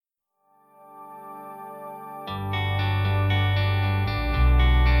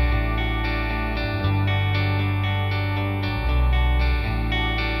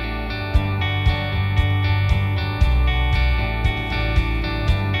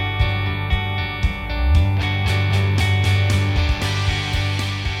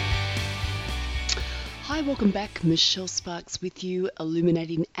Welcome back. Michelle Sparks with you,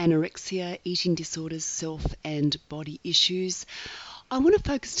 illuminating anorexia, eating disorders, self and body issues. I want to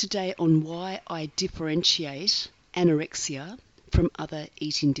focus today on why I differentiate anorexia from other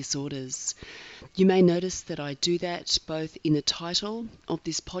eating disorders. You may notice that I do that both in the title of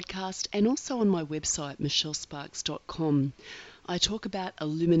this podcast and also on my website, michellesparks.com. I talk about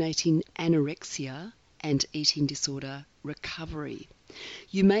illuminating anorexia and eating disorder recovery.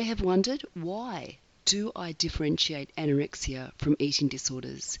 You may have wondered, why do I differentiate anorexia from eating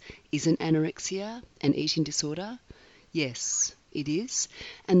disorders? Isn't anorexia an eating disorder? Yes, it is.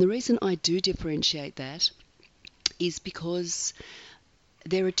 And the reason I do differentiate that is because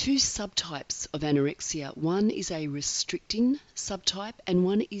there are two subtypes of anorexia. One is a restricting subtype and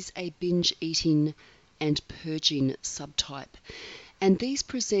one is a binge eating and purging subtype. And these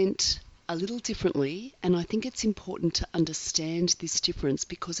present a little differently, and I think it's important to understand this difference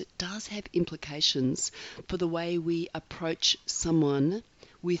because it does have implications for the way we approach someone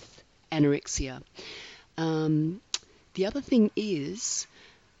with anorexia. The other thing is,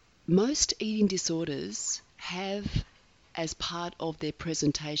 most eating disorders have, as part of their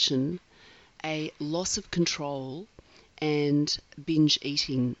presentation, a loss of control and binge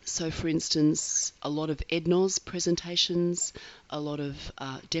eating. So for instance, a lot of EDNOS presentations, a lot of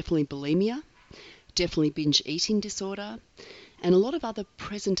definitely bulimia, definitely binge eating disorder, and a lot of other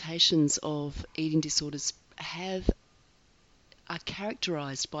presentations of eating disorders are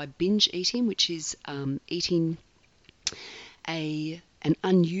characterized by binge eating, which is eating an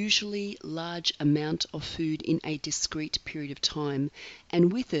unusually large amount of food in a discrete period of time,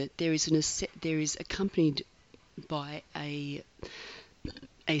 and with it there is accompanied by a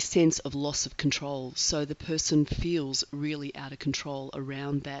sense of loss of control. So the person feels really out of control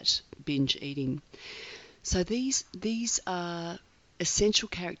around that binge eating. So these are essential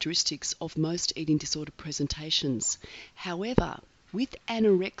characteristics of most eating disorder presentations. However, with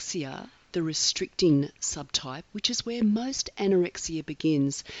anorexia, the restricting subtype, which is where most anorexia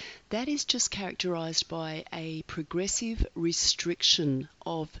begins, that is just characterized by a progressive restriction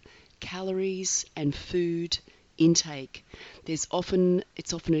of calories and food intake. It's often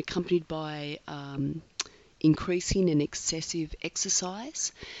accompanied by increasing and excessive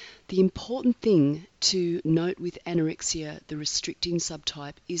exercise. The important thing to note with anorexia, the restricting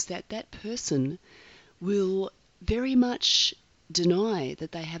subtype, is that that person will very much deny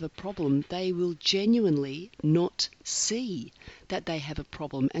that they have a problem. They will genuinely not see that they have a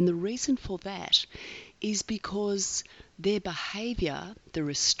problem. And the reason for that is because their behavior, the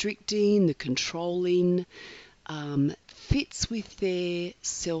restricting, the controlling, fits with their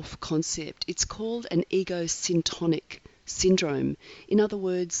self-concept. It's called an egosyntonic syndrome. In other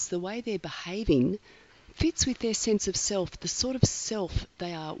words, the way they're behaving fits with their sense of self, the sort of self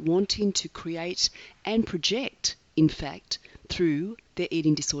they are wanting to create and project, in fact, through their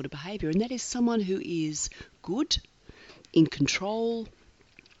eating disorder behavior. And that is someone who is good, in control,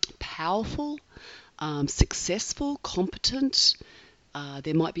 powerful, successful, competent.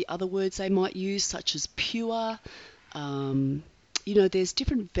 There might be other words they might use, such as pure. There's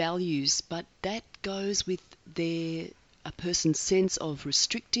different values, but that goes with a person's sense of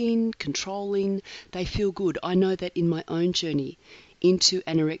restricting, controlling. They feel good. I know that in my own journey into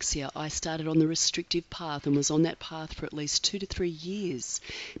anorexia, I started on the restrictive path and was on that path for at least 2 to 3 years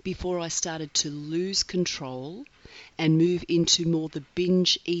before I started to lose control and move into more the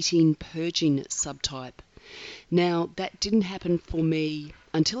binge eating, purging subtype. Now, that didn't happen for me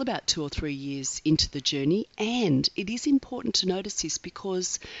until about 2 or 3 years into the journey, and it is important to notice this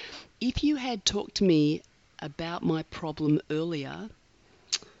because if you had talked to me about my problem earlier,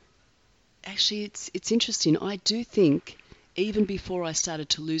 actually it's interesting. I do think even before I started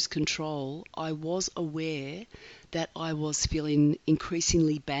to lose control, I was aware that I was feeling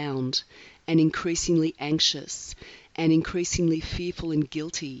increasingly bound and increasingly anxious and increasingly fearful and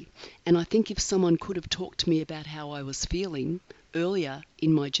guilty. And I think if someone could have talked to me about how I was feeling earlier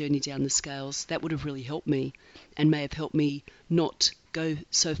in my journey down the scales, that would have really helped me and may have helped me not go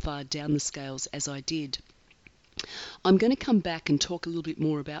so far down the scales as I did. I'm going to come back and talk a little bit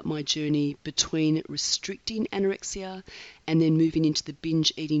more about my journey between restricting anorexia and then moving into the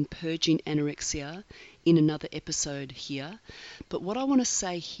binge eating, purging anorexia in another episode here. But what I want to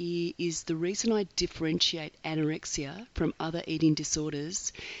say here is the reason I differentiate anorexia from other eating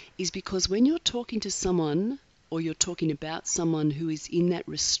disorders is because when you're talking to someone or you're talking about someone who is in that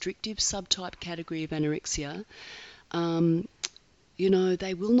restrictive subtype category of anorexia,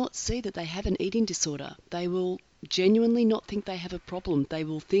 they will not see that they have an eating disorder. They will genuinely not think they have a problem. They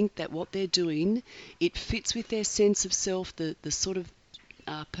will think that what they're doing, it fits with their sense of self, the sort of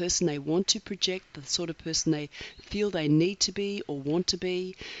person they want to project, the sort of person they feel they need to be or want to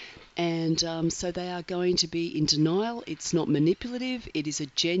be. And so they are going to be in denial. It's not manipulative. It is a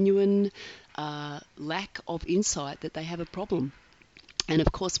genuine lack of insight that they have a problem. And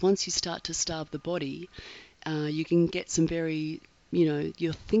of course, once you start to starve the body, you can get some very,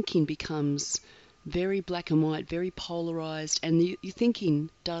 your thinking becomes very black and white, very polarized, and your thinking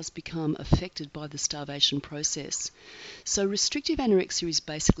does become affected by the starvation process. So restrictive anorexia is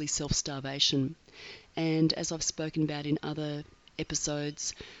basically self-starvation. And as I've spoken about in other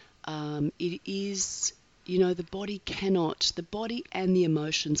episodes, it is, the body and the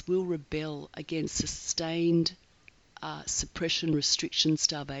emotions will rebel against sustained suppression, restriction,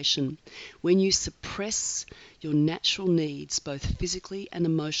 starvation. When you suppress your natural needs, both physically and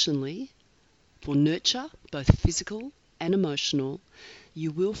emotionally, for nurture, both physical and emotional,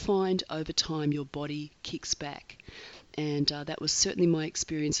 you will find over time your body kicks back. And that was certainly my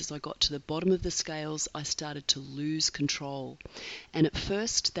experience. As I got to the bottom of the scales, I started to lose control. And at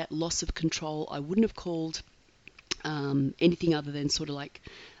first, that loss of control I wouldn't have called anything other than sort of like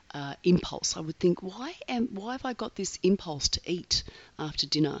impulse. I would think, why have I got this impulse to eat after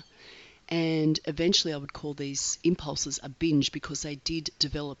dinner? And eventually I would call these impulses a binge, because they did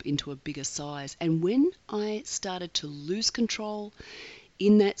develop into a bigger size. And when I started to lose control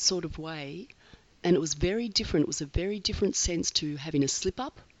in that sort of way, and it was very different, it was a very different sense to having a slip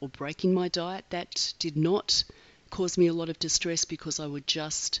up or breaking my diet. That did not cause me a lot of distress, because I would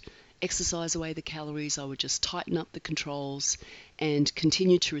just exercise away the calories, I would just tighten up the controls and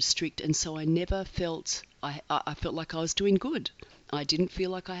continue to restrict. And so I never felt, I felt like I was doing good. I didn't feel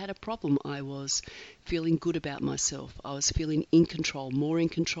like I had a problem. I was feeling good about myself. I was feeling in control, more in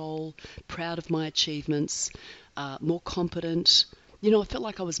control, proud of my achievements, more competent. I felt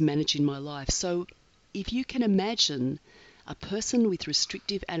like I was managing my life. So if you can imagine a person with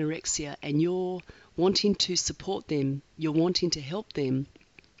restrictive anorexia and you're wanting to support them, you're wanting to help them,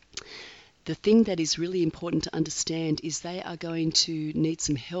 the thing that is really important to understand is they are going to need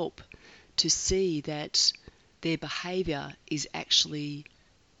some help to see that their behaviour is actually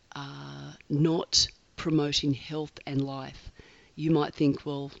not promoting health and life. You might think,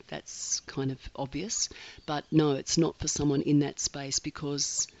 well, that's kind of obvious, but no, it's not for someone in that space,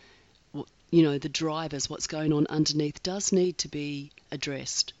 because the drivers, what's going on underneath, does need to be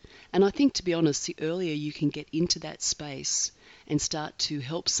addressed. And I think, to be honest, the earlier you can get into that space and start to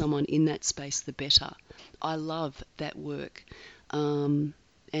help someone in that space, the better. I love that work.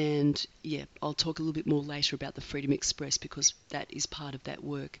 And yeah, I'll talk a little bit more later about the Freedom Express, because that is part of that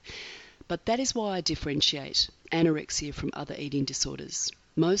work. But that is why I differentiate anorexia from other eating disorders.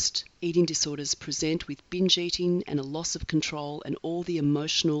 Most eating disorders present with binge eating and a loss of control and all the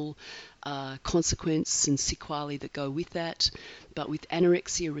emotional consequence and sequelae that go with that. But with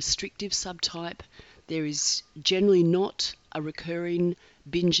anorexia restrictive subtype, there is generally not a recurring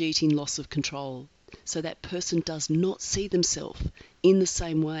binge eating loss of control. So that person does not see themselves in the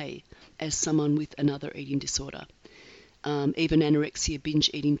same way as someone with another eating disorder, even anorexia, binge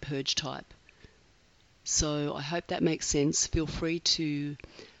eating, purge type. So I hope that makes sense. Feel free to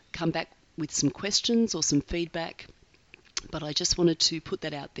come back with some questions or some feedback, but I just wanted to put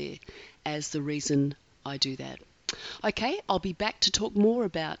that out there as the reason I do that. Okay, I'll be back to talk more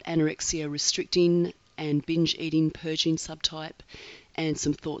about anorexia restricting and binge eating purging subtype and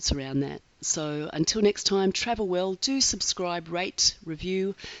some thoughts around that. So until next time, travel well, do subscribe, rate,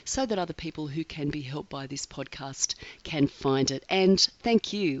 review, so that other people who can be helped by this podcast can find it. And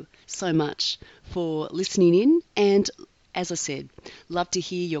thank you so much for listening in. And as I said, love to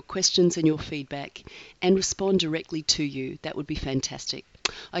hear your questions and your feedback and respond directly to you. That would be fantastic.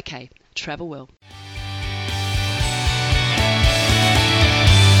 Okay, travel well.